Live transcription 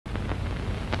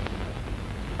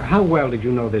How well did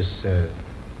you know this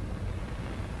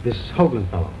Hoagland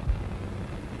fellow?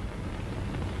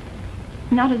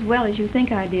 Not as well as you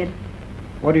think I did.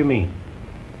 What do you mean?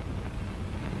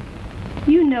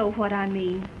 You know what I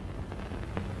mean.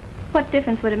 What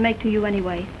difference would it make to you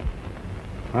anyway?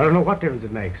 I don't know what difference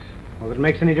it makes. Or that it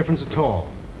makes any difference at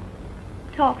all.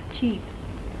 Talk's cheap.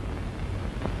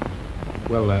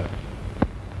 Well,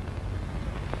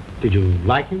 did you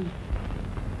like him?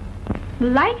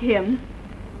 Like him?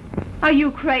 Are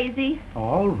you crazy?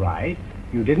 All right.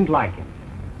 You didn't like him.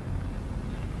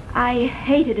 I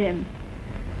hated him.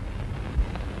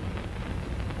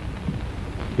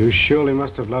 You surely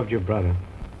must have loved your brother.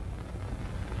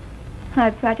 I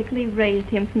practically raised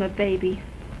him from a baby.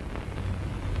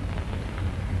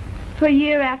 For a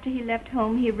year after he left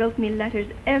home, he wrote me letters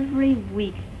every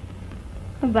week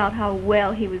about how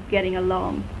well he was getting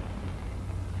along.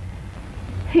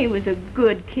 He was a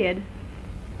good kid.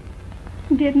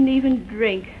 Didn't even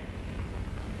drink.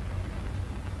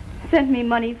 Sent me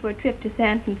money for a trip to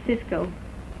San Francisco.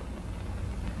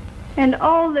 And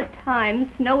all the time,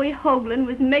 Snowy Hoagland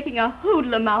was making a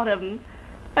hoodlum out of him.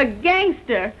 A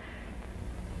gangster.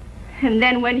 And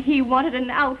then when he wanted an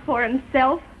out for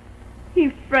himself, he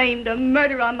framed a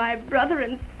murder on my brother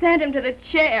and sent him to the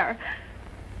chair.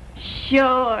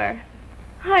 Sure.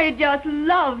 I just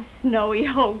love Snowy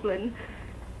Hoagland.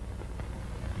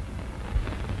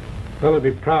 Well, I'd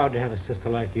be proud to have a sister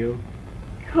like you.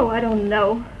 Oh, I don't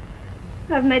know.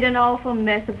 I've made an awful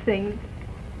mess of things.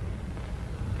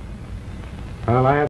 Well, I